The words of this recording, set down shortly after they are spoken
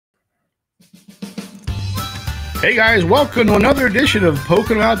Hey guys, welcome to another edition of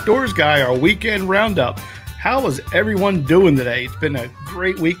Pocono Outdoors Guy, our weekend roundup. How is everyone doing today? It's been a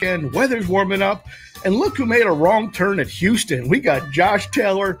great weekend. Weather's warming up. And look who made a wrong turn at Houston. We got Josh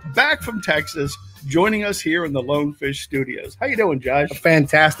Taylor back from Texas joining us here in the Lone Fish Studios. How you doing, Josh?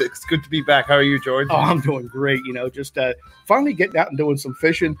 Fantastic. It's good to be back. How are you, George? Oh, I'm doing great. You know, just finally getting out and doing some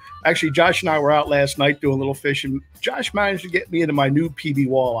fishing. Actually, Josh and I were out last night doing a little fishing. Josh managed to get me into my new PB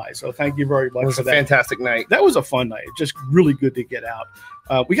walleye, so thank you very much for that. It was a fantastic night. That was a fun night. Just really good to get out.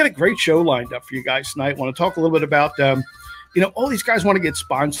 We got a great show lined up for you guys tonight. Want to talk a little bit about all these guys want to get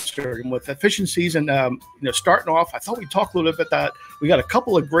sponsored, and with the fishing season, starting off, I thought we'd talk a little bit about that. We got a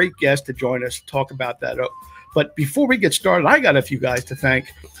couple of great guests to join us to talk about that. But before we get started, I got a few guys to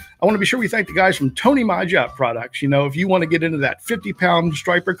thank. I want to be sure we thank the guys from Tony Maja Products. You know, if you want to get into that 50-pound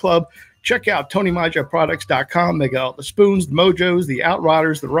striper club, check out TonyMajaProducts.com. They got all the spoons, the mojos, the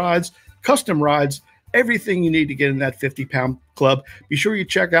outrodders, the rods, custom rods, everything you need to get in that 50-pound club. Be sure you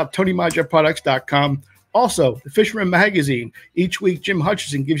check out TonyMajaProducts.com. Also, the Fisherman magazine. Each week, Jim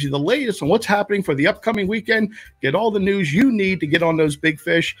Hutchison gives you the latest on what's happening for the upcoming weekend. Get all the news you need to get on those big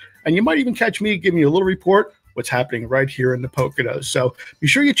fish. And you might even catch me giving you a little report what's happening right here in the Poconos. So be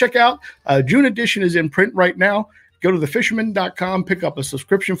sure you check out. June edition is in print right now. Go to thefisherman.com, pick up a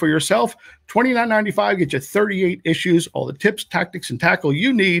subscription for yourself. $29.95, get you 38 issues, all the tips, tactics, and tackle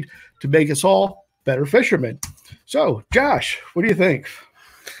you need to make us all better fishermen. So, Josh, what do you think?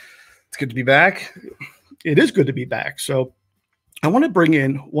 It's good to be back. It is good to be back. So I want to bring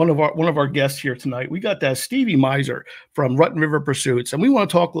in one of our guests here tonight. We got Stevie Miser from Rutten River Pursuits, and we want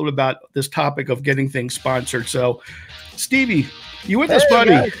to talk a little about this topic of getting things sponsored. So, Stevie, you with us,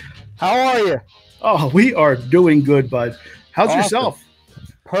 buddy? Guys. How are you? Oh, we are doing good, bud. How's yourself?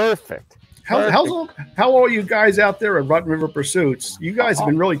 Perfect. How are you guys out there at Rutten River Pursuits? You guys have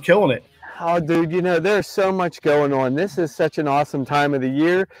been really killing it. Oh, dude, there's so much going on. This is such an awesome time of the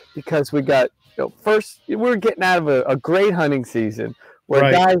year because we got first we're getting out of a great hunting season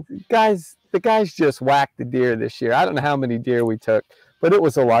where the guys just whacked the deer this year. I don't know how many deer we took, but it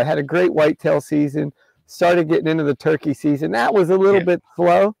was a lot. Had a great whitetail season. Started getting into the turkey season. That was a little bit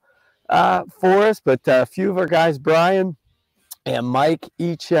slow for us, but a few of our guys, Brian and Mike,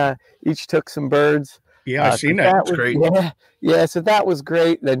 each took some birds. Yeah, I've seen that. That's great. Yeah, so that was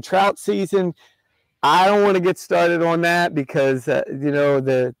great. Then trout season, I don't want to get started on that because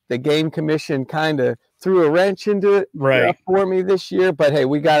the game commission kind of threw a wrench into it for me this year. But hey,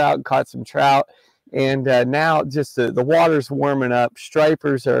 we got out and caught some trout, and now just the water's warming up.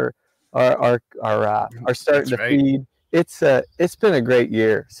 Stripers are starting to feed. It's been a great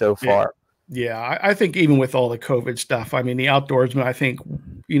year so far. Yeah, I think even with all the COVID stuff, I mean, the outdoorsmen, I think,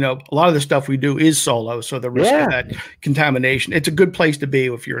 a lot of the stuff we do is solo. So the risk of that contamination, it's a good place to be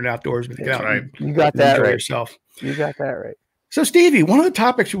if you're an outdoorsman. You got that right. Yourself. You got that right. So, Stevie, one of the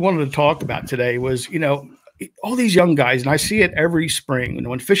topics we wanted to talk about today was, all these young guys, and I see it every spring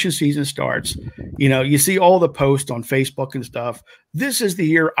when fishing season starts, you see all the posts on Facebook and stuff. This is the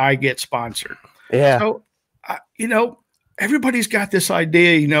year I get sponsored. Yeah. So, everybody's got this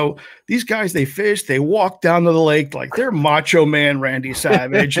idea, these guys, they fish, they walk down to the lake like they're Macho Man Randy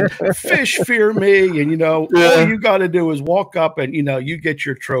Savage, and fish fear me. And, all you got to do is walk up and, you get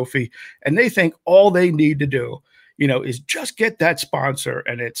your trophy. And they think all they need to do, is just get that sponsor.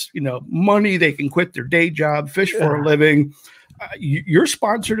 And it's, money. They can quit their day job, fish for a living. You're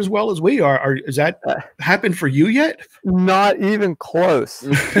sponsored as well as we are. Is that happened for you yet? Not even close.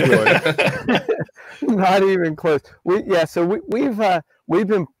 Not even close. We've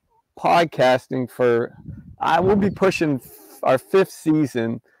been podcasting for. We'll be pushing our 5th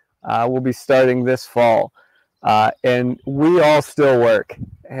season. We'll be starting this fall, and we all still work,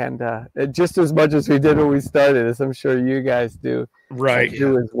 and just as much as we did when we started, as I'm sure you guys do,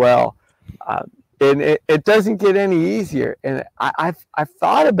 do as well. And it doesn't get any easier. And I've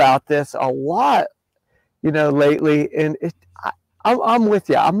thought about this a lot, lately. And I'm with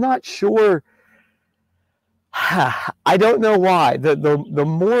you. I'm not sure. I don't know why. The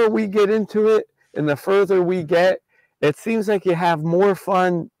more we get into it and the further we get, it seems like you have more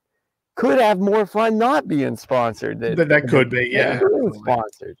fun. Could have more fun not being sponsored. That could be, being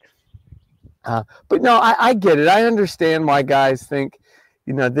sponsored. But no, I get it. I understand why guys think,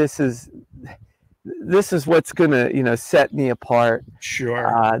 this is what's going to, set me apart.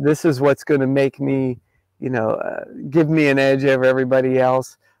 Sure. This is what's going to make me, give me an edge over everybody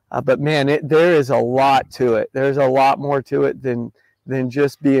else. But man, there is a lot to it. There's a lot more to it than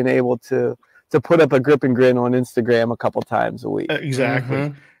just being able to put up a grip and grin on Instagram a couple times a week. Exactly.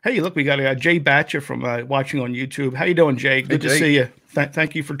 Mm-hmm. Hey, look, we got Jay Batcher from watching on YouTube. How you doing, Jay? Good to see you.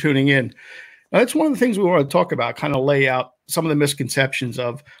 Thank you for tuning in. That's one of the things we want to talk about, kind of lay out some of the misconceptions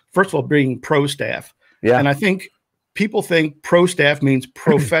of, first of all, being pro staff. Yeah. And I think people think pro staff means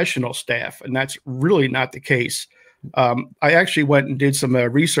professional staff, and that's really not the case. I actually went and did some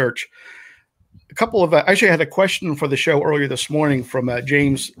research. A couple of actually I had a question for the show earlier this morning from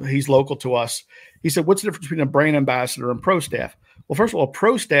James. He's local to us. He said, what's the difference between a brand ambassador and pro staff? Well, first of all,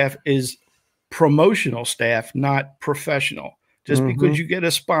 pro staff is promotional staff, not professional. Just because you get a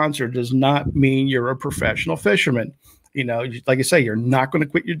sponsor does not mean you're a professional fisherman. You know, like I say, you're not going to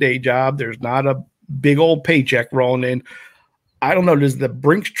quit your day job. There's not a big old paycheck rolling in. I don't know. Does the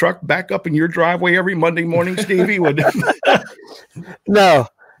Brinks truck back up in your driveway every Monday morning, Stevie? No.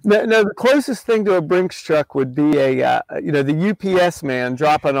 The closest thing to a Brinks truck would be a, the UPS man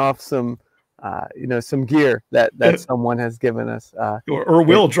dropping off some gear that someone has given us. Or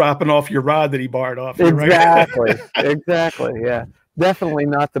Will dropping off your rod that he borrowed off you, exactly, right? Exactly. Yeah. Definitely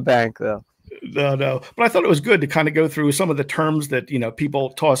not the bank, though. No. But I thought it was good to kind of go through some of the terms that, people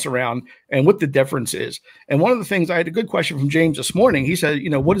toss around and what the difference is. And one of the things, I had a good question from James this morning. He said,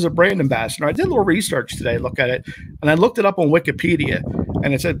 what is a brand ambassador? I did a little research today, look at it, and I looked it up on Wikipedia.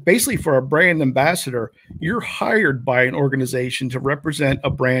 And it said basically for a brand ambassador, you're hired by an organization to represent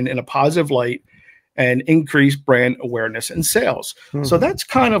a brand in a positive light and increase brand awareness and sales. So that's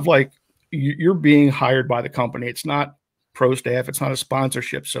kind of like you're being hired by the company. It's not pro staff. It's not a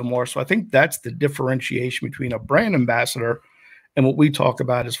sponsorship so more. So I think that's the differentiation between a brand ambassador and what we talk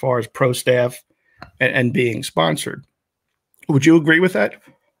about as far as pro staff and being sponsored. Would you agree with that?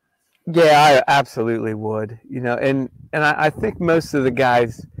 Yeah, I absolutely would. And I think most of the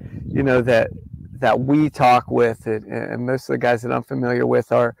guys, that we talk with, and most of the guys that I'm familiar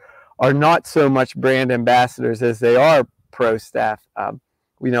with are not so much brand ambassadors as they are pro staff.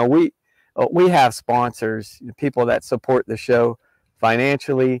 We have sponsors, people that support the show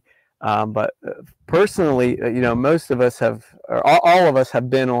financially, but personally, most of us have, or all of us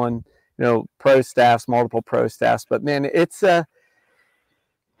have been on, pro staffs, multiple pro staffs. But man, it's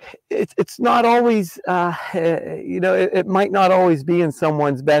not always, it might not always be in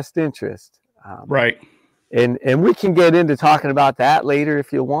someone's best interest. Right. And we can get into talking about that later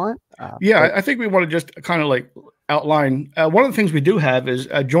if you want. I think we want to just kind of like outline. One of the things we do have is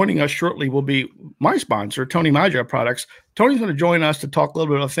joining us shortly will be my sponsor, Tony Maggio Products. Tony's going to join us to talk a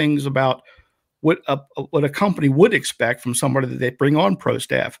little bit of things about what a company would expect from somebody that they bring on pro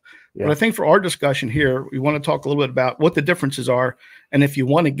staff. Yeah. But I think for our discussion here, we want to talk a little bit about what the differences are. And if you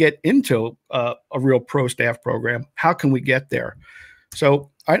want to get into a real pro staff program, how can we get there?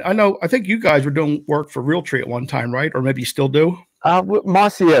 So I think you guys were doing work for Realtree at one time, right? Or maybe you still do?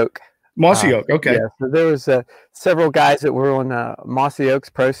 Mossy Oak. Mossy Oak, okay. Yeah, so there was several guys that were on Mossy Oak's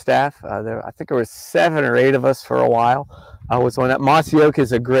pro staff. I think there was 7 or 8 of us for a while. I was on that. Mossy Oak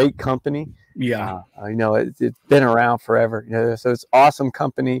is a great company. Yeah. It's been around forever. So it's an awesome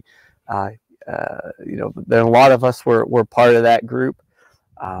company. Then a lot of us were part of that group.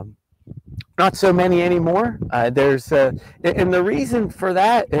 Not so many anymore. And the reason for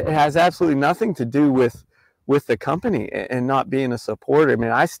that, it has absolutely nothing to do with the company and not being a supporter. I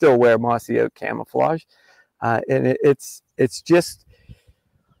mean, I still wear Mossy Oak camouflage, and it's just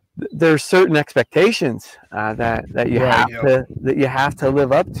there's certain expectations that you have to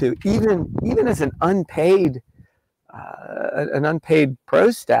live up to, even as an unpaid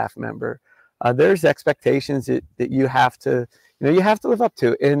pro staff member. There's expectations that you have to live up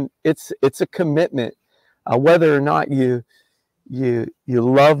to, and it's a commitment, whether or not you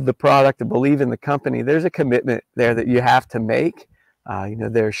love the product and believe in the company. There's a commitment there that you have to make.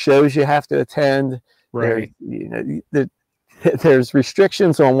 There are shows you have to attend. Right. There's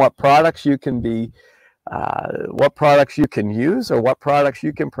restrictions on what products you can what products you can use or what products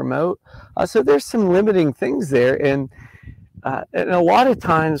you can promote. So there's some limiting things there, and a lot of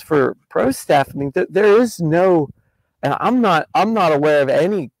times for pro staff, I mean, there is no, and I'm not aware of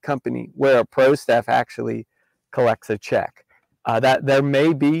any company where a pro staff actually collects a check. That there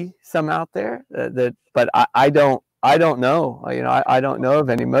may be some out there but I don't know. I don't know of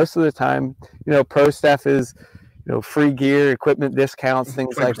any. Most of the time, pro staff is free gear, equipment discounts,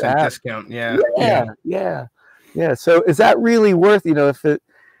 things like that. Discount, yeah. So is that really worth?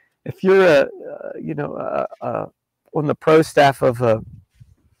 If you're on the pro staff of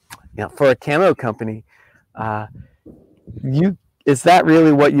for a camo company, is that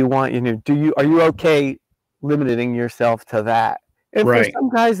really what you want? Are you okay limiting yourself to that? And right. For some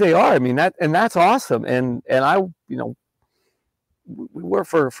guys they are. I mean, that's awesome. And I, we were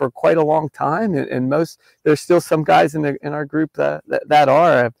for quite a long time, and there's still some guys in our group that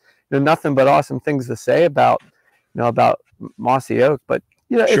are. Nothing but awesome things to say about Mossy Oak. But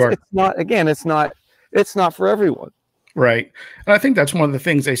Sure. it's not, again, it's not for everyone. Right. And I think that's one of the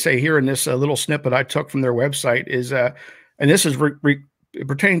things they say here in this little snippet I took from their website is, and this is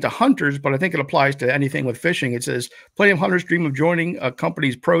pertaining to hunters, but I think it applies to anything with fishing. It says, plenty of hunters dream of joining a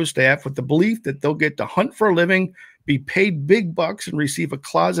company's pro staff with the belief that they'll get to hunt for a living, be paid big bucks, and receive a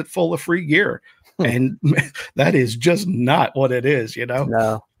closet full of free gear. And that is just not what it is,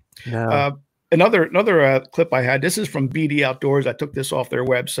 No. Another clip I had, this is from BD Outdoors. I took this off their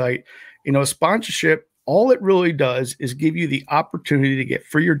website. Sponsorship, all it really does is give you the opportunity to get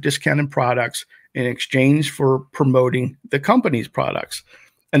free or discounted products in exchange for promoting the company's products.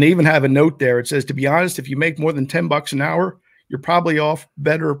 And they even have a note there. It says, to be honest, if you make more than $10 an hour, you're probably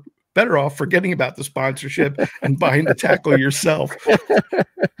better off forgetting about the sponsorship and buying the tackle yourself.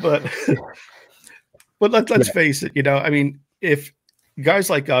 But let's face it, if guys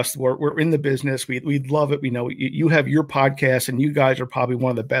like us, we're in the business, we love it. We know you have your podcast, and you guys are probably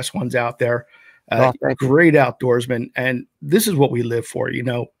one of the best ones out there. Great outdoorsmen, and this is what we live for. You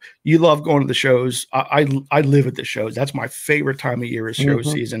love going to the shows. I live at the shows. That's my favorite time of year is show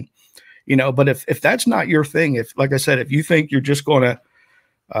season. But if that's not your thing, if, like I said, if you think you're just going to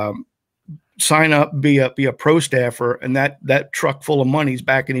sign up, be a pro staffer, and that truck full of money's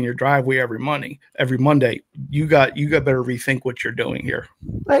backing in your driveway every Monday, you got better rethink what you're doing here.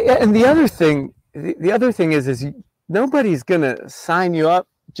 And the other thing is nobody's going to sign you up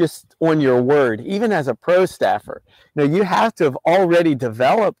just on your word, even as a pro staffer. You have to have already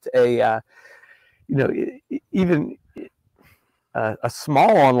developed a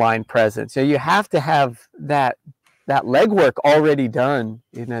small online presence. You have to have that legwork already done.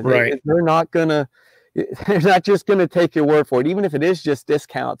 Right. They're not just gonna take your word for it, even if it is just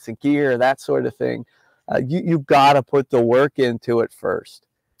discounts and gear, that sort of thing. You've got to put the work into it first.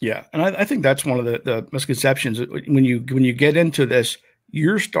 Yeah, and I think that's one of the misconceptions. When you get into this,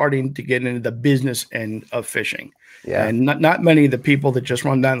 you're starting to get into the business end of fishing. Yeah. And not many of the people that just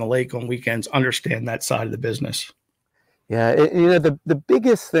run down the lake on weekends understand that side of the business. Yeah. The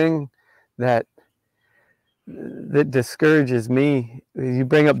biggest thing that discourages me, you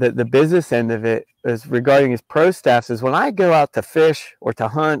bring up the business end of it, is regarding his pro staffs, is when I go out to fish or to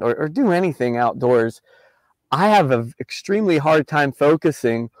hunt or do anything outdoors, I have an extremely hard time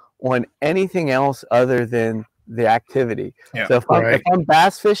focusing on anything else other than the activity. Yeah, so if I'm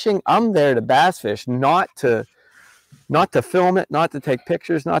bass fishing, I'm there to bass fish, not to film it, not to take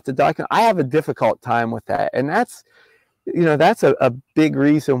pictures, not to document. I have a difficult time with that, and that's a big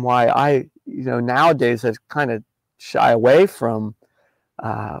reason why I nowadays have kind of shy away from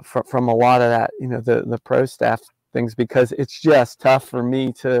a lot of that, the pro staff things, because it's just tough for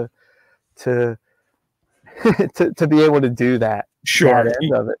me to be able to do that. Sure. That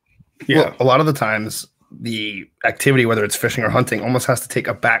end of it. Yeah. Well, a lot of the times the activity, whether it's fishing or hunting, almost has to take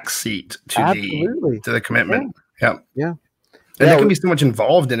a back seat to the commitment. Yeah. And there can be so much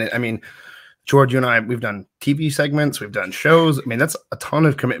involved in it. I mean, George, you and I, we've done TV segments, we've done shows. I mean, that's a ton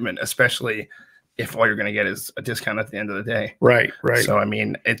of commitment, especially if all you're going to get is a discount at the end of the day. Right. So, I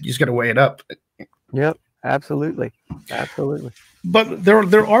mean, you just got to weigh it up. Yep. Absolutely. But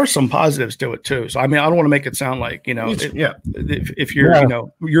there are some positives to it too. So I mean, I don't want to make it sound like if you're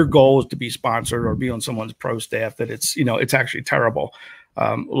your goal is to be sponsored or be on someone's pro staff, that it's actually terrible.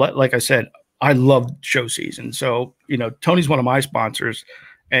 Like I said, I love show season. So Tony's one of my sponsors,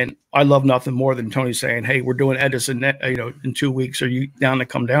 and I love nothing more than Tony saying, "Hey, we're doing Edison, in 2 weeks. Are you down to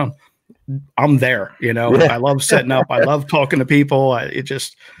come down?" I'm there. I love setting up. I love talking to people.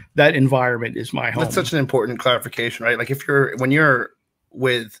 That environment is my home. That's such an important clarification, right? Like when you're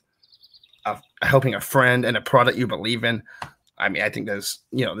with helping a friend and a product you believe in, I mean, I think there's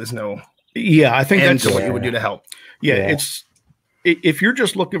no I think end that's to what you would do to help. It's if you're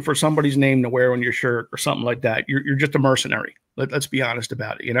just looking for somebody's name to wear on your shirt or something like that, you're just a mercenary. Let's be honest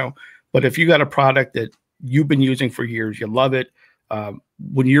about it, But if you got a product that you've been using for years, you love it.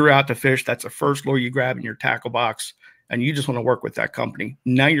 When you're out to fish, that's the first lure you grab in your tackle box, and you just want to work with that company.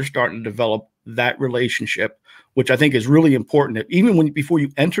 Now you're starting to develop that relationship, which I think is really important, even before you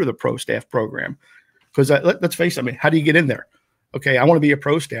enter the pro staff program. Because let's face it, I mean, how do you get in there? Okay, I want to be a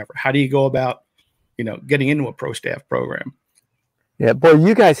pro staffer. How do you go about, getting into a pro staff program? Yeah, boy,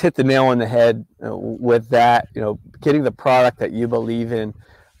 you guys hit the nail on the head with that. Getting the product that you believe in,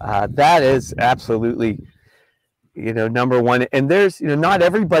 that is absolutely, number one. And there's, not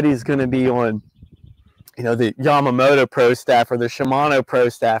everybody's going to be on, the Yamamoto pro staff or the Shimano pro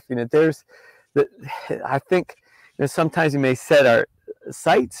staff. I think sometimes you may set our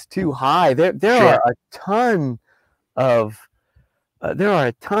sights too high. There are a ton of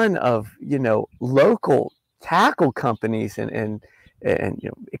local tackle companies and and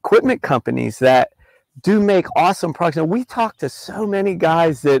equipment companies that do make awesome products. And we talk to so many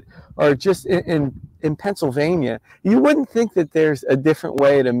guys that are just in Pennsylvania. You wouldn't think that there's a different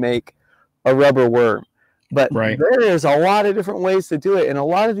way to make a rubber worm, but there is a lot of different ways to do it. And a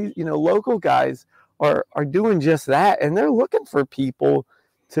lot of these, local guys are doing just that, and they're looking for people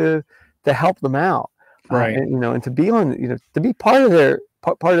to help them out, and to be on, to be part of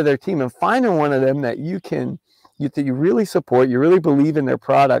their team, and finding one of them that you really support, you really believe in their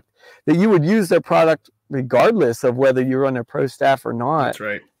product, that you would use their product regardless of whether you're on their pro staff or not. That's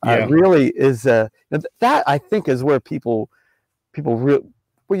right. Really is that, I think, is where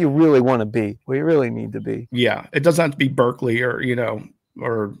where you really want to be, where you really need to be. Yeah, it doesn't have to be Berkeley or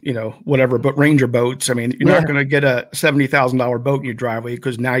whatever, but Ranger boats. I mean, you're not going to get a $70,000 boat in your driveway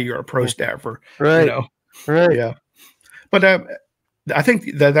because now you're a pro staffer. Right. Right. Yeah. But I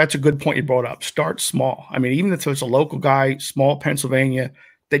think that's a good point you brought up. Start small. I mean, even if it's a local guy, small Pennsylvania,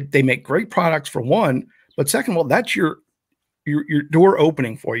 they make great products for one, but second of all, that's your door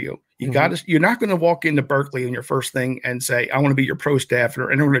opening for you. You're not going to walk into Berkeley in your first thing and say, I want to be your pro staffer,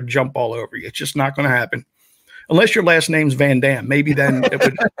 and they're going to jump all over you. It's just not going to happen. Unless your last name's Van Dam, maybe then it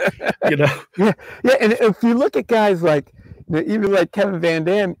would, Yeah. And if you look at guys like, even like Kevin Van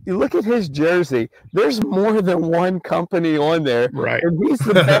Dam, you look at his jersey, there's more than one company on there. Right. And he's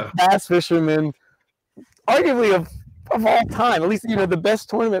the best bass fisherman, arguably of all time, at least, the best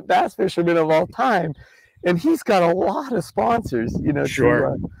tournament bass fisherman of all time. And he's got a lot of sponsors,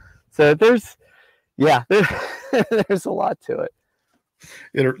 Sure. So there's a lot to it.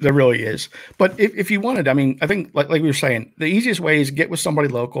 There really is. But if you wanted, I mean, I think like we were saying, the easiest way is get with somebody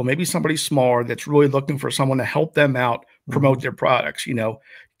local, maybe somebody smaller that's really looking for someone to help them out, promote their products,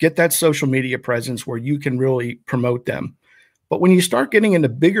 get that social media presence where you can really promote them. But when you start getting into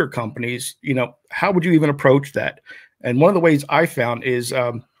bigger companies, how would you even approach that? And one of the ways I found is,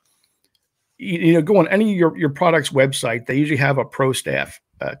 go on any of your product's website, they usually have a pro staff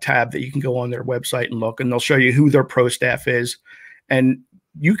tab that you can go on their website and look, and they'll show you who their pro staff is. And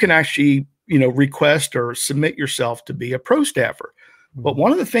you can actually, request or submit yourself to be a pro staffer. But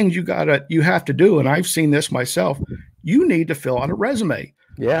one of the things you have to do, and I've seen this myself, you need to fill out a resume.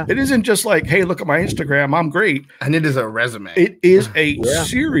 Yeah. It isn't just like, hey, look at my Instagram, I'm great. And it is a resume. It is a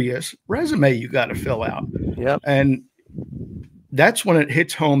serious resume you got to fill out. Yeah. And that's when it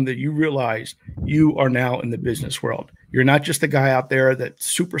hits home that you realize you are now in the business world. You're not just the guy out there, that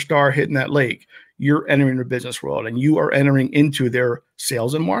superstar hitting that lake. You're entering the business world, and you are entering into their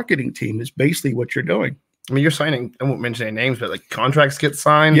sales and marketing team is basically what you're doing. I mean, you're signing, I won't mention any names, but like contracts get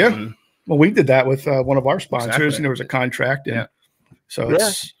signed. Yeah. Well, we did that with one of our sponsors, Exactly. and there was a contract. And so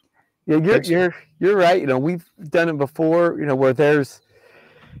it's, you're right. We've done it before, where there's,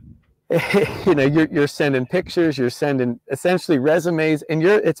 you're sending pictures, you're sending essentially resumes, and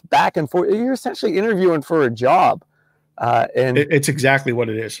it's back and forth. You're essentially interviewing for a job. And it's exactly what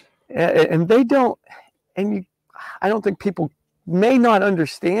it is. And they don't, I don't think people may not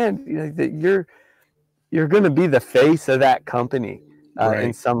understand, that you're going to be the face of that company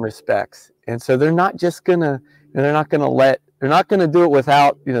in some respects. And so they're not just going to, they're not going to do it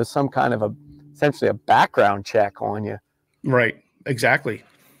without, some kind of essentially a background check on you. Right. Exactly.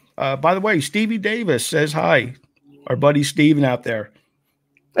 By the way, Stevie Davis says hi. Our buddy Steven out there.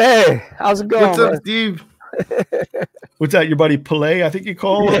 Hey, how's it going? What's up, Steve? What's that? Your buddy Pele, I think you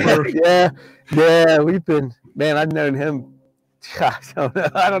call him? Yeah. We've been, man, I've known him, I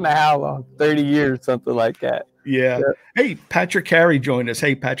don't know how long, 30 years, something like that. Yeah. Hey, Patrick Carey joined us.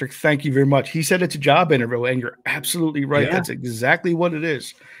 Hey, Patrick, thank you very much. He said it's a job interview, and you're absolutely right. Yeah. That's exactly what it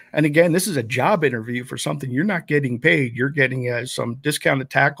is. And again, this is a job interview for something you're not getting paid. You're getting some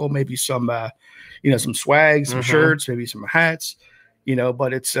discounted tackle, maybe some, some swag, some shirts, maybe some hats.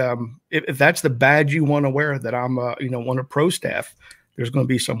 But it's if that's the badge you want to wear, that I'm one of pro staff, there's going to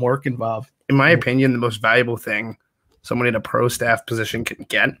be some work involved. In my opinion, the most valuable thing someone in a pro staff position can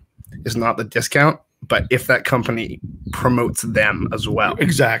get is not the discount, but if that company promotes them as well.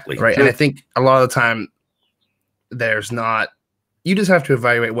 Exactly. Right. And I think a lot of the time there's not, you just have to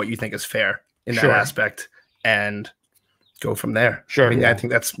evaluate what you think is fair in that aspect and go from there. Sure. I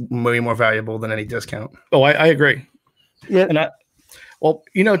think that's way more valuable than any discount. Oh, I agree. Yeah.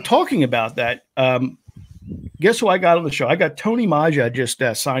 And talking about that, guess who I got on the show? I got Tony Maja just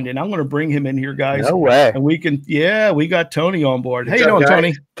signed in. I'm going to bring him in here, guys. No way. And we got Tony on board. How you doing,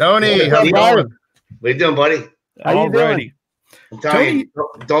 Tony? Tony, how you doing? What you doing, buddy? How you doing? I'm telling you,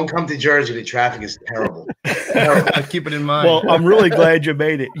 don't come to Jersey. The traffic is terrible. Keep it in mind. Well, I'm really glad you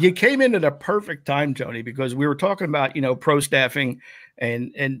made it. You came in at a perfect time, Tony, because we were talking about, pro staffing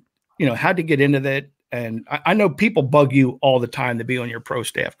and how to get into that. And I know people bug you all the time to be on your pro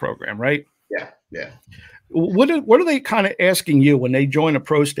staff program, right? Yeah, yeah. What are they kind of asking you when they join a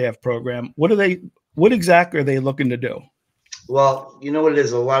pro staff program? What exactly are they looking to do? Well, you know what it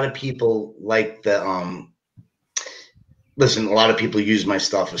is? A lot of people like the listen, a lot of people use my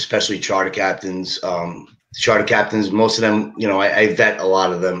stuff, especially charter captains. Charter captains, most of them, you know, I vet a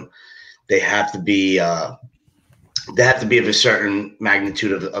lot of them. They have to be of a certain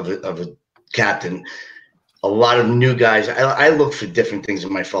magnitude of a captain. A lot of new guys. I look for different things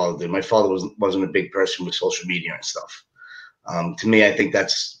than my father did. My father wasn't a big person with social media and stuff. To me, I think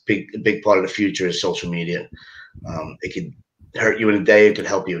that's a big part of the future is social media. It could hurt you in a day. It could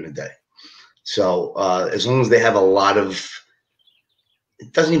help you in a day. So as long as they have a lot of,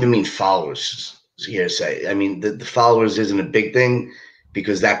 it doesn't even mean followers. Here say, I mean, the followers isn't a big thing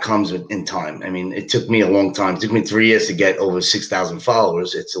because that comes in time. I mean, it took me a long time. It took me 3 years to get over 6,000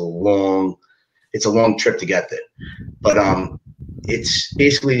 followers. It's a long trip to get there. But it's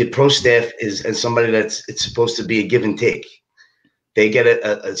basically the pro staff is as somebody it's supposed to be a give and take. They get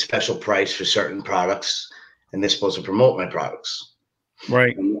a special price for certain products, and they're supposed to promote my products.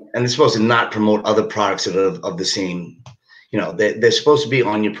 Right. And they're supposed to not promote other products that are of the same. You know, they're supposed to be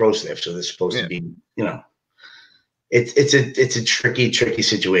on your pro staff, so they're supposed to be. You know, it's a tricky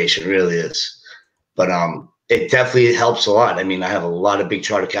situation, it really is. But it definitely helps a lot. I mean, I have a lot of big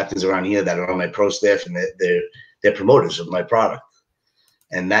charter captains around here that are on my pro staff, and they're promoters of my product,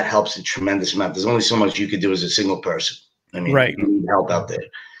 and that helps a tremendous amount. There's only so much you could do as a single person. I mean, right. You need help out there,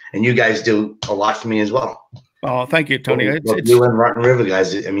 and you guys do a lot for me as well. Oh, thank you, Tony. You and Rotten River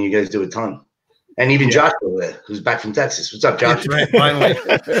guys. I mean, you guys do a ton. And even Josh over there, who's back from Texas. What's up, Josh? That's right.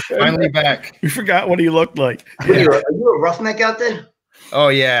 Finally back. We forgot what he looked like. Are you a roughneck out there? Oh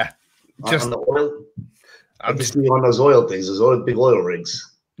yeah, just on the oil. I just see on those oil things. Those big oil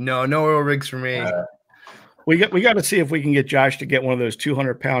rigs. No oil rigs for me. We got to see if we can get Josh to get one of those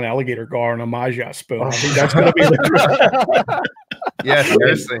 200-pound alligator gar on a Mahjong spoon. I think that's going to be the yeah,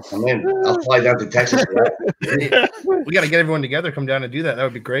 seriously. I'm in. I'll fly down to Texas for that. We got to get everyone together, come down and do that. That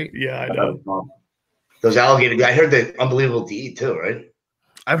would be great. Yeah, I know. Those alligator, I heard they're unbelievable to eat too, right?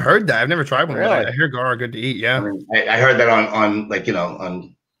 I've heard that. I've never tried one. Really? But I hear gar are good to eat. Yeah, I mean, I heard that on like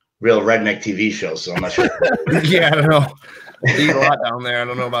on real redneck TV shows. So I'm not sure. Yeah, I don't know. They eat a lot down there. I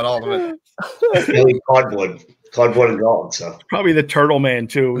don't know about all of it. Really cardboard and gold. So probably the Turtle Man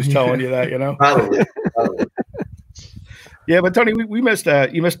too was telling you that. You know, probably. Yeah, but Tony, we missed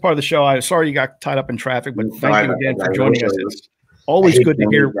you missed part of the show. I'm sorry you got tied up in traffic, but thank you again for joining us. It's always good to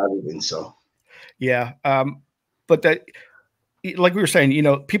hear. So. Yeah, but that, like we were saying, you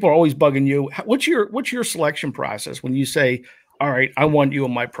know, people are always bugging you. What's your selection process when you say, "All right, I want you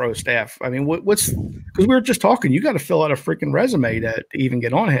on my pro staff"? I mean, what's because we were just talking. You got to fill out a freaking resume to even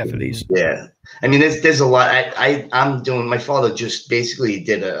get on half of these. Yeah, I mean, there's a lot. I'm doing. My father just basically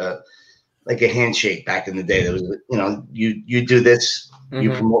did a handshake back in the day. There was, you know, you do this,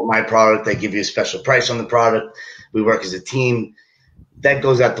 you promote my product, I give you a special price on the product. We work as a team. That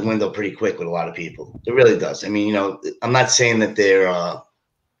goes out the window pretty quick with a lot of people. It really does. I mean, you know, I'm not saying that that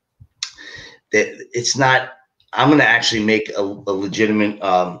it's not. I'm going to actually make a legitimate,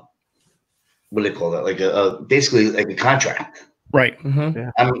 what do they call that? Like basically like a contract. Right. Yeah.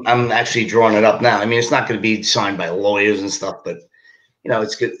 I'm actually drawing it up now. I mean, it's not going to be signed by lawyers and stuff, but you know,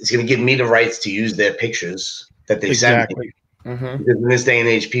 it's good. It's going to give me the rights to use their pictures that they send me. Because in this day and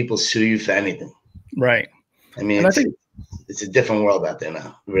age, people sue you for anything. Right. I mean, it's a different world out there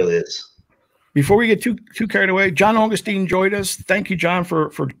now. It really is. Before we get too carried away, John Augustine joined us. Thank you, John, for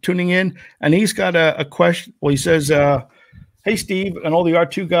tuning in. And he's got a question. Well, he says, "Hey, Steve, and all the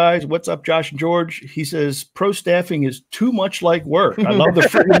R2 guys. What's up, Josh and George?" He says, "Pro staffing is too much like work. I love the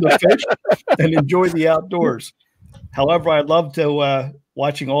freedom to fish and enjoy the outdoors. However, I love to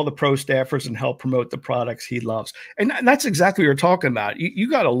watching all the pro staffers and help promote the products he loves." And that's exactly what you're talking about. You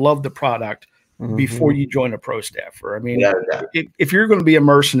got to love the product before you join a pro staffer. I mean, if you're going to be a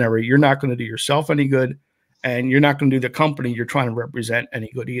mercenary, you're not going to do yourself any good, and you're not going to do the company you're trying to represent any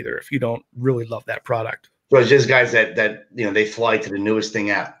good either if you don't really love that product. So it's just guys that you know, they fly to the newest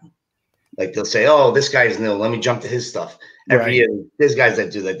thing out. Like they'll say, "Oh, this guy's new. Let me jump to his stuff." Every year, there's guys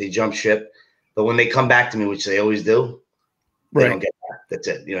that do that. They jump ship. But when they come back to me, which they always do, they don't get back. That's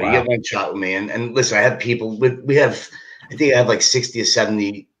it. You know, you get one shot with me. And listen, I have people I think I have like 60 or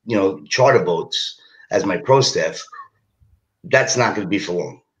 70, you know, charter boats as my pro staff. That's not going to be for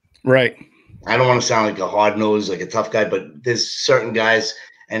long. Right. I don't want to sound like a hard nose, like a tough guy, but there's certain guys,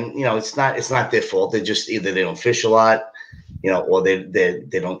 and you know, it's not their fault. They're just either they don't fish a lot, you know, or they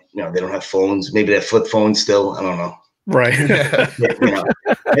don't, you know, they don't have phones. Maybe they have flip phones still. I don't know. Right. You know,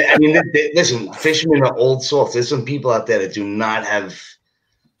 I mean, listen, fishermen are old salts. There's some people out there that do not have,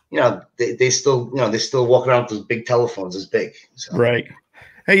 you know, they still, you know, they still walk around with those big telephones as big. So. Right.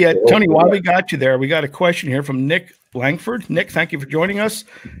 Hey, Tony, while we got you there, we got a question here from Nick Langford. Nick, thank you for joining us.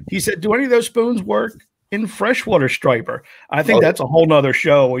 He said, do any of those spoons work in freshwater striper? I think that's a whole nother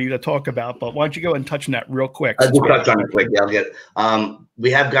show where you got to talk about, but why don't you go and touch on that real quick? I'll touch on it quick. Yeah, I'll get it. We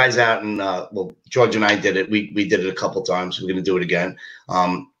have guys out and well, George and I did it. We did it a couple times. We're going to do it again.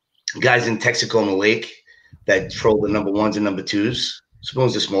 Guys in Texacoma Lake that troll the number 1s and number 2s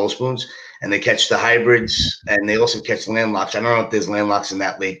spoons, the small spoons, and they catch the hybrids, and they also catch landlocks. I don't know if there's landlocks in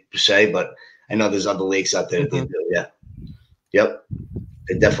that lake per se, but I know there's other lakes out there that they do. Yeah. Yep.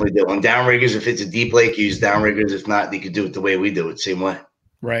 They definitely do. On downriggers, if it's a deep lake, you use downriggers. If not, they could do it the way we do it, same way.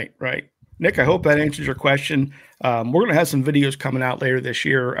 Right, right. Nick, I hope that answers your question. We're going to have some videos coming out later this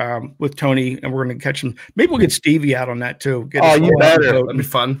year with Tony, and we're going to catch some. Maybe we'll get Stevie out on that too. You better. That'd be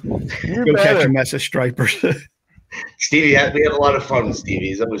fun. Go catch a mess of stripers. Stevie, we had a lot of fun with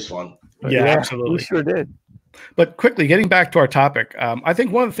Stevie. That was fun. Yeah, absolutely. We sure did. But quickly, getting back to our topic, I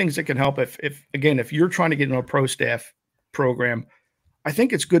think one of the things that can help if you're trying to get into a pro staff program, I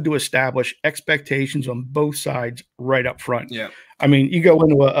think it's good to establish expectations on both sides right up front. Yeah. I mean, you go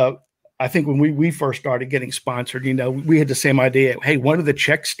into I think when we first started getting sponsored, you know, we had the same idea. Hey, when do the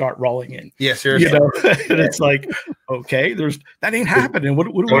checks start rolling in? Yeah, seriously. You know, and it's like, okay, that ain't happening. What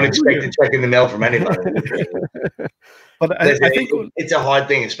don't expect a check in the mail from anybody. But I think it's a hard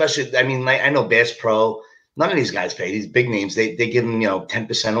thing, especially. I mean, I know Bass Pro. None of these guys pay. These big names, they give them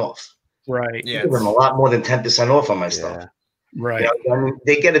 10% off. Right. Yeah, give them a lot more than 10% off on my stuff. Right. I mean,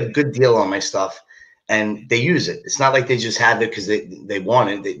 they get a good deal on my stuff. And they use it. It's not like they just have it because they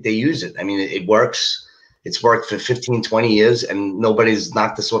want it. They use it. I mean, it works. It's worked for 15, 20 years, and nobody's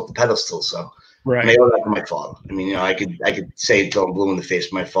knocked us off the pedestal. So right. I mean, I owe that to my father. I mean, I could say it till I'm blue in the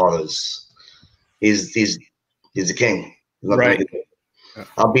face. My father's he's a king. Right.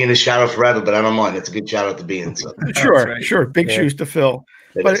 I'll be in his shadow forever, but I don't mind. It's a good shadow to be in. So. Sure. Big shoes to fill.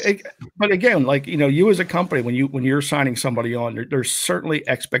 But again, like, you as a company, when you're signing somebody on, there's certainly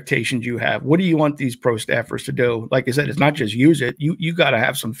expectations you have. What do you want these pro staffers to do? Like I said, it's not just use it. You got to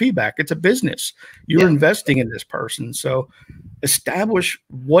have some feedback. It's a business. You're investing in this person. So establish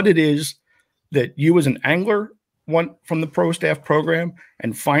what it is that you as an angler want from the pro staff program,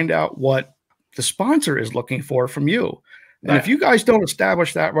 and find out what the sponsor is looking for from you. And if you guys don't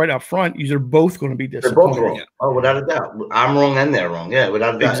establish that right up front, you're both going to be disappointed. They're both wrong. Oh, without a doubt. I'm wrong and they're wrong. Yeah,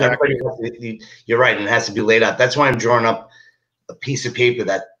 without a doubt. Exactly. You're right. And it has to be laid out. That's why I'm drawing up a piece of paper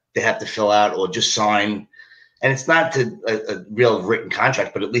that they have to fill out or just sign. And it's not a real written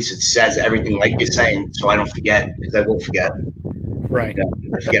contract, but at least it says everything like you're saying, so I don't forget, because I will forget. Right.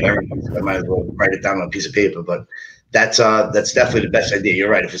 I forget everything. So I might as well write it down on a piece of paper. But that's definitely the best idea.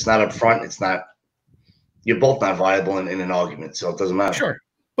 You're right. If it's not up front, it's not. You're both not viable in an argument, so it doesn't matter. Sure.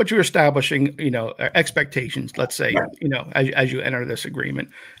 But you're establishing, expectations, let's say, as you enter this agreement.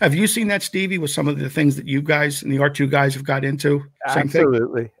 Have you seen that, Stevie, with some of the things that you guys and the R2 guys have got into?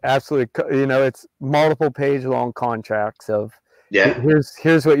 Absolutely. It's multiple page long contracts of,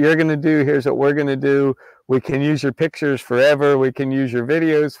 here's what you're going to do. Here's what we're going to do. We can use your pictures forever. We can use your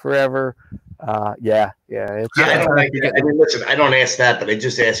videos forever. I mean, listen, I don't ask that, but I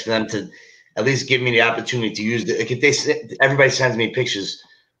just ask for them to at least give me the opportunity to use it. Like if everybody sends me pictures,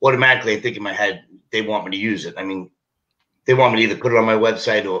 automatically I think in my head they want me to use it. I mean, they want me to either put it on my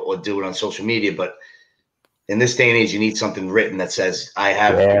website or do it on social media. But in this day and age, you need something written that says I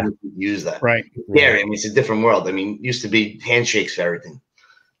have to use that. Right. Yeah. I mean, it's a different world. I mean, it used to be handshakes for everything.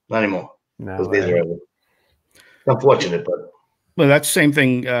 Not anymore. No, those days are over. It's unfortunate, but. Well, that's the same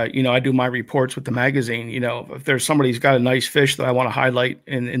thing. I do my reports with the magazine. If there's somebody who's got a nice fish that I want to highlight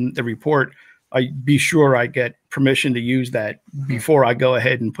in the report, I be sure I get permission to use that before I go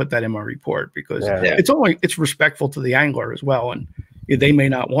ahead and put that in my report, because it's respectful to the angler as well. And they may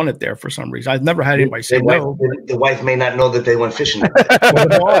not want it there for some reason. I've never had anybody say no. The wife may not know that they went fishing.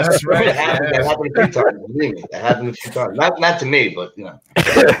 That's right. That happened a few times. Believe me, that happened a few times. Not to me, but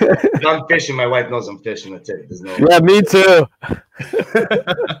if I'm fishing, my wife knows I'm fishing. That's it. There's no. Yeah, me too.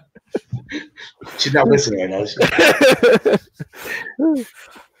 She's not listening right now.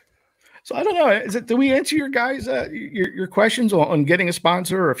 So I don't know. Do we answer your guys your questions on getting a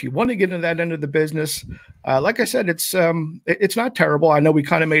sponsor, or if you want to get into that end of the business? Like I said, it's not terrible. I know we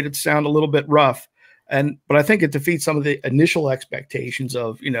kind of made it sound a little bit rough, but I think it defeats some of the initial expectations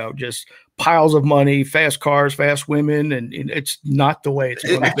of just piles of money, fast cars, fast women, and it's not the way it's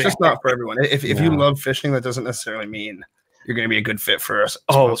going to be. It's just not for everyone. If you love fishing, that doesn't necessarily mean you're going to be a good fit for us.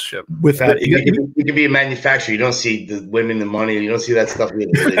 Sponsorship. With that, you can be a manufacturer. You don't see the women, the money. You don't see that stuff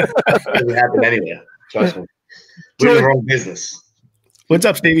really. It doesn't happen anywhere. Trust me. We're in the wrong business. What's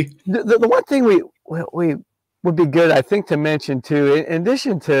up, Stevie? The one thing we would be good, I think, to mention too, in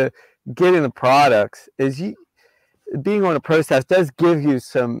addition to getting the products, is being on a pro staff does give you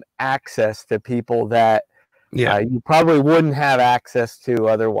some access to people that you probably wouldn't have access to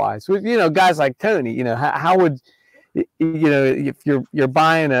otherwise. With guys like Tony, how would if you're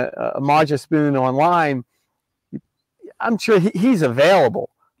buying a Maja spoon online, I'm sure he's available,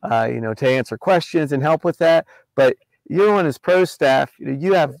 to answer questions and help with that. But you're on his pro staff,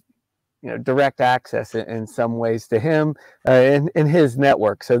 you have direct access in some ways to him in his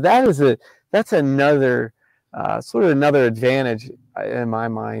network. So that's another sort of another advantage in my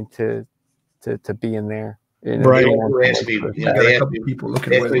mind to being there. Right. They ask me where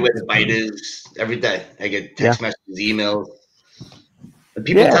the bite is every day. I get text messages, emails. And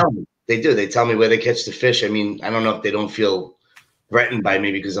people tell me. They do. They tell me where they catch the fish. I mean, I don't know if they don't feel threatened by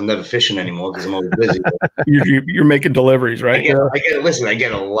me because I'm never fishing anymore because I'm always busy. You're making deliveries, right? I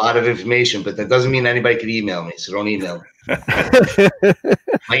get a lot of information, but that doesn't mean anybody can email me, so don't email me.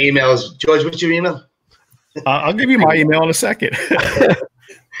 My email is, George, what's your email? I'll give you my email in a second.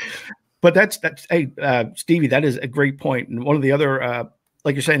 But that's hey, Stevie, that is a great point. And one of the other,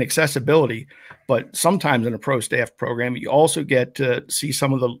 like you're saying, accessibility, but sometimes in a pro staff program, you also get to see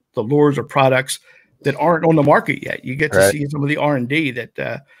some of the lures or products that aren't on the market yet. You get to see some of the R&D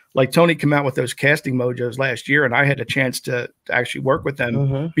that, like Tony came out with those casting mojos last year, and I had a chance to actually work with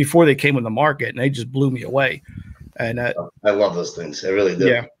them before they came on the market, and they just blew me away. And I love those things. I really do.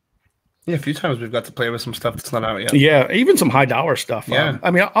 Yeah. Yeah, a few times we've got to play with some stuff that's not out yet. Yeah, even some high dollar stuff. Yeah. I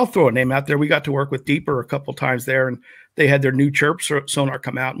mean, I'll throw a name out there. We got to work with Deeper a couple times there, and they had their new chirp sonar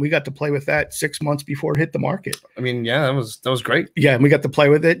come out, and we got to play with that 6 months before it hit the market. I mean, yeah, that was great. Yeah, and we got to play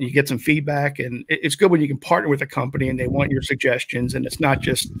with it, and you get some feedback, and it's good when you can partner with a company and they want your suggestions, and it's not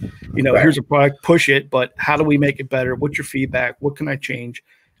just, here's a product, push it, but how do we make it better? What's your feedback? What can I change?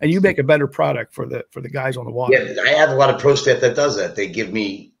 And you make a better product for the guys on the water. Yeah, I have a lot of pro staff that does that. They give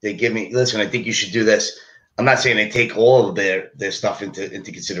me, listen, I think you should do this. I'm not saying they take all of their stuff into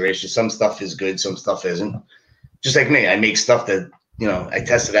consideration. Some stuff is good, some stuff isn't. Just like me, I make stuff that, I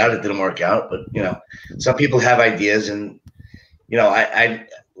tested out, it didn't work out. But, some people have ideas, and, I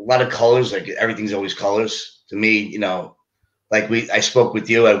a lot of colors, like everything's always colors. To me, like I spoke with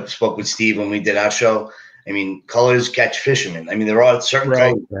you, I spoke with Steve when we did our show. I mean, colors catch fishermen. I mean, there are certain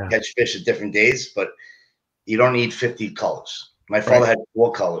colors that catch fish at different days, but you don't need 50 colors. My father had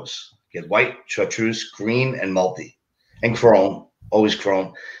 4 colors. He had white, chartreuse, green, and multi, and chrome, always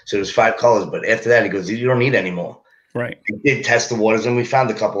chrome. So there's 5 colors. But after that, he goes, you don't need any more. Right. We did test the waters, and we found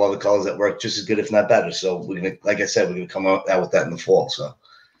a couple other colors that work just as good, if not better. So we're gonna, like I said, we're gonna come out with that in the fall. So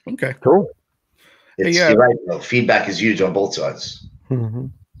okay, cool. You're right, though. Feedback is huge on both sides. Mm-hmm.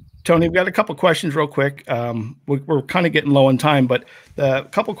 Tony, we've got a couple questions real quick. We're kind of getting low on time, but a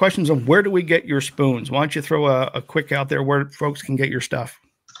couple questions on where do we get your spoons? Why don't you throw a quick out there where folks can get your stuff?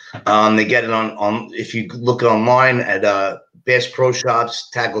 They get it on if you look online at Bass Pro Shops,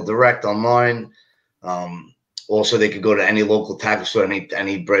 Tackle Direct online. Also, they could go to any local tackle store,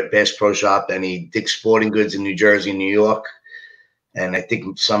 any Bass Pro Shop, any Dick's Sporting Goods in New Jersey, New York, and I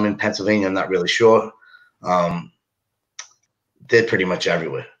think some in Pennsylvania. I'm not really sure. They're pretty much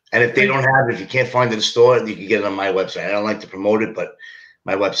everywhere. And if they don't have it, if you can't find it in the store, you can get it on my website. I don't like to promote it, but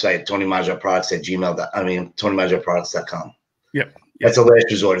my website, TonyMajaProducts.com. Yep. That's a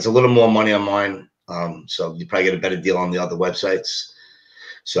last resort. It's a little more money on mine. So you probably get a better deal on the other websites.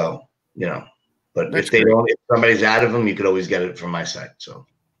 So, but if somebody's out of them, you could always get it from my site. So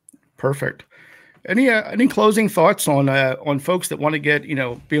perfect. Any closing thoughts on folks that want to get,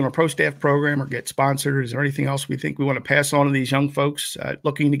 be on a pro staff program or get sponsored? Is there anything else we think we want to pass on to these young folks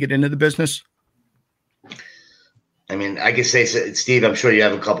looking to get into the business? I mean, I could say, Steve, I'm sure you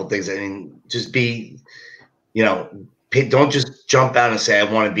have a couple things. I mean, just be, don't just jump out and say, I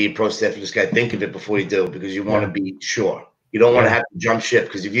want to be a pro staff for this guy. Think of it before you do, because you want to be sure. You don't want to have to jump ship,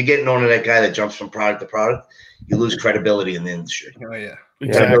 because if you're getting on to that guy that jumps from product to product, you lose credibility in the industry. Oh, yeah.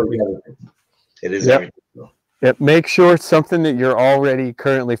 Exactly. It is everything. Yep. Make sure it's something that you're already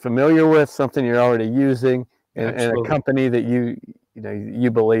currently familiar with, something you're already using, and a company that you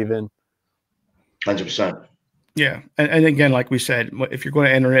believe in. 100%. Yeah, and again, like we said, if you're going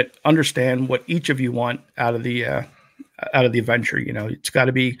to enter it, understand what each of you want out of the venture. It's got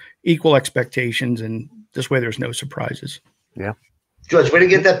to be equal expectations, and this way there's no surprises. Yeah. George, where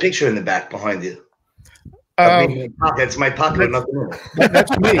did you get that picture in the back behind you? It's my pocket with nothing in it.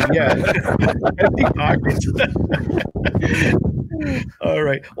 That's me, yeah. Empty pockets. All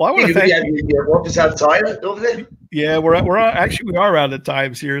right. Well, I want to thank you. Your office outside over there? Yeah, we are out of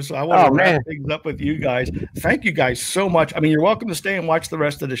times here, so I want to wrap things up with you guys. Thank you guys so much. I mean, you're welcome to stay and watch the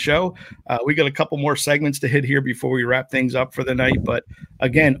rest of the show. We got a couple more segments to hit here before we wrap things up for the night. But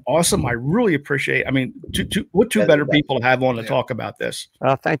again, awesome. I really appreciate. I mean, two better people to have on to talk about this.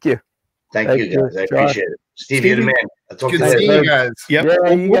 Thank you. Thank you, guys. I appreciate it. Steve, you're the man. I'll talk to you later. You guys. Yep.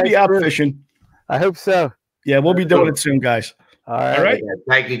 Yeah, we'll be out fishing. I hope so. Yeah, we'll be doing it soon, guys. All right. All right.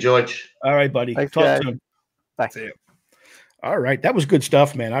 Thank you, George. All right, buddy. Thanks, Talk guys. soon. Bye. See you. All right. That was good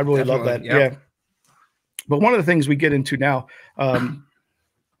stuff, man. I really love that. Yep. Yeah. But one of the things we get into now,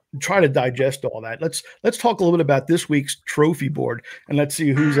 try to digest all that. Let's talk a little bit about this week's trophy board, and let's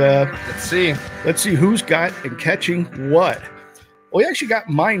see who's let's see who's got and catching what. Well, we actually got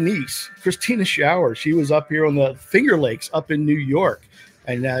my niece, Christina Shower. She was up here on the Finger Lakes up in New York.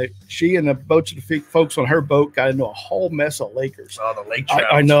 And she and the boats of the folks on her boat got into a whole mess of Lakers. Oh, the lake trout.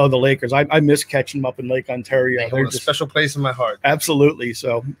 I know the Lakers. I miss catching them up in Lake Ontario. They're just a special place in my heart. Absolutely.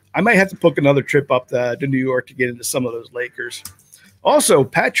 So I might have to book another trip up to New York to get into some of those Lakers. Also,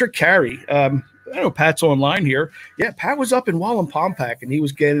 Patrick Carey. I know Pat's online here. Yeah, Pat was up in Wallenpaupack, and he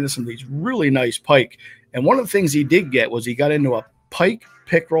was getting into some of these really nice pike. And one of the things he did get was he got into a pike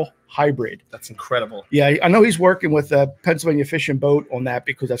pickerel hybrid. That's incredible. Yeah, I know he's working with Pennsylvania Fish and Boat on that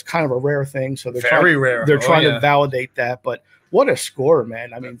because that's kind of a rare thing. So they're trying to validate that. But what a score,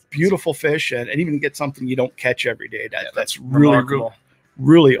 man! I mean, beautiful fish, and even get something you don't catch every day. That's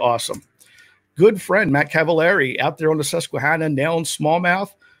really awesome. Good friend Matt Cavallari out there on the Susquehanna nailing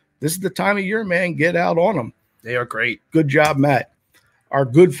smallmouth. This is the time of year, man. Get out on them. They are great. Good job, Matt. Our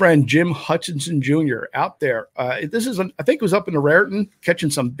good friend Jim Hutchinson Jr. out there. I think it was up in the Raritan catching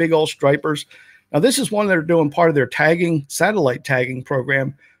some big old stripers. Now, this is one they're doing part of their satellite tagging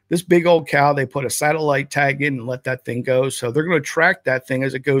program. This big old cow, they put a satellite tag in and let that thing go. So they're going to track that thing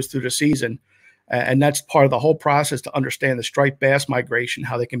as it goes through the season. And that's part of the whole process to understand the striped bass migration,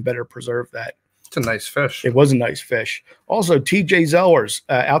 how they can better preserve that. It's a nice fish. It was a nice fish. Also, TJ Zellers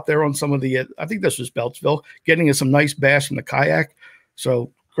out there on some of the, I think this was Beltsville, getting us some nice bass from the kayak.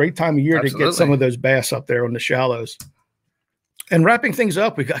 So great time of year to get some of those bass up there on the shallows. And wrapping things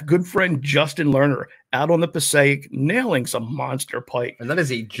up, we got good friend Justin Lerner out on the Passaic nailing some monster pike. And that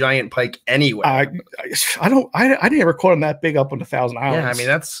is a giant pike anyway. I didn't ever caught him that big up on the Thousand Islands.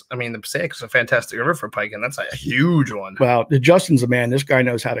 Yeah, the Passaic is a fantastic river for pike, and that's a huge one. Well, Justin's a man. This guy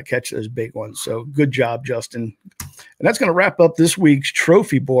knows how to catch those big ones. So good job, Justin. And that's going to wrap up this week's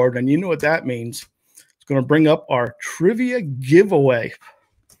trophy board. And you know what that means. It's going to bring up our trivia giveaway.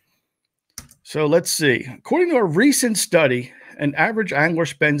 So let's see. According to a recent study, an average angler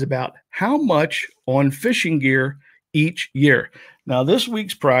spends about how much on fishing gear each year? Now, this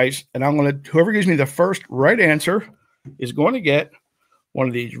week's prize, and whoever gives me the first right answer is going to get one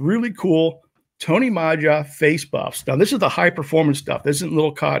of these really cool Tony Maja face buffs. Now, this is the high performance stuff. This isn't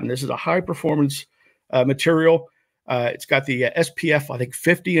little cotton. This is a high performance material. It's got the SPF, I think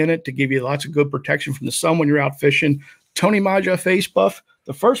 50 in it to give you lots of good protection from the sun when you're out fishing. Tony Maja face buff.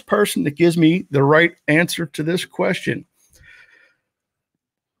 The first person that gives me the right answer to this question.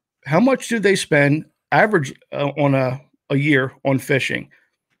 How much do they spend average on a year on fishing?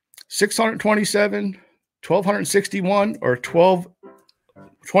 627, 1,261, or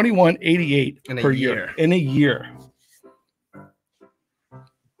 2188 per year in a year.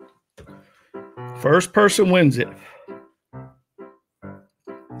 First person wins it.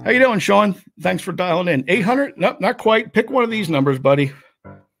 How you doing, Sean? Thanks for dialing in. 800? Nope, not quite. Pick one of these numbers, buddy.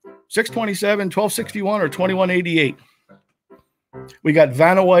 627, 1261, or 2188. We got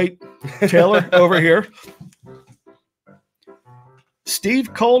Vanna White Taylor over here.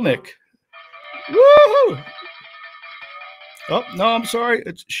 Steve Kolnick. Woohoo! Oh, no, I'm sorry.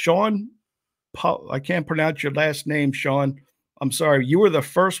 It's Sean. I can't pronounce your last name, Sean. I'm sorry. You were the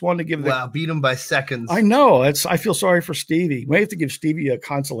first one to give Wow, beat him by seconds. I know. I feel sorry for Stevie. We have to give Stevie a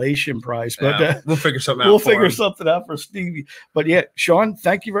consolation prize, but we'll figure something out. We'll figure something out for Stevie. But yeah, Sean,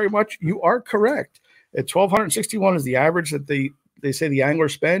 thank you very much. You are correct. At 1,261 is the average that they say the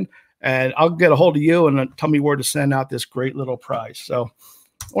anglers spend. And I'll get a hold of you and tell me where to send out this great little prize. So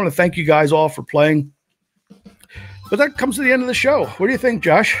I want to thank you guys all for playing. But that comes to the end of the show. What do you think,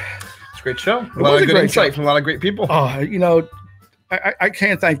 Josh? It's a great show. A lot of good insight from a lot of great people. I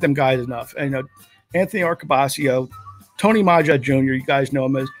can't thank them guys enough. And Anthony Arcabasio, Tony Maja Jr., you guys know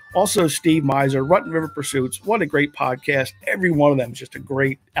him as. Also, Steve Miser, Rutten River Pursuits. What a great podcast. Every one of them is just a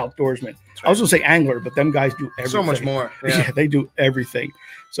great outdoorsman. Right. I was going to say angler, but them guys do everything. So much more. Yeah, they do everything.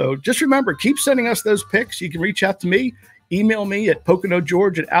 So just remember, keep sending us those pics. You can reach out to me. Email me at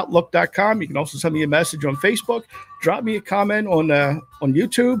PoconoGeorge@outlook.com. You can also send me a message on Facebook. Drop me a comment on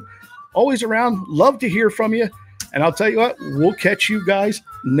YouTube. Always around. Love to hear from you. And I'll tell you what, we'll catch you guys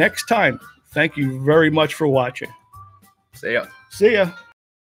next time. Thank you very much for watching. See ya. See ya.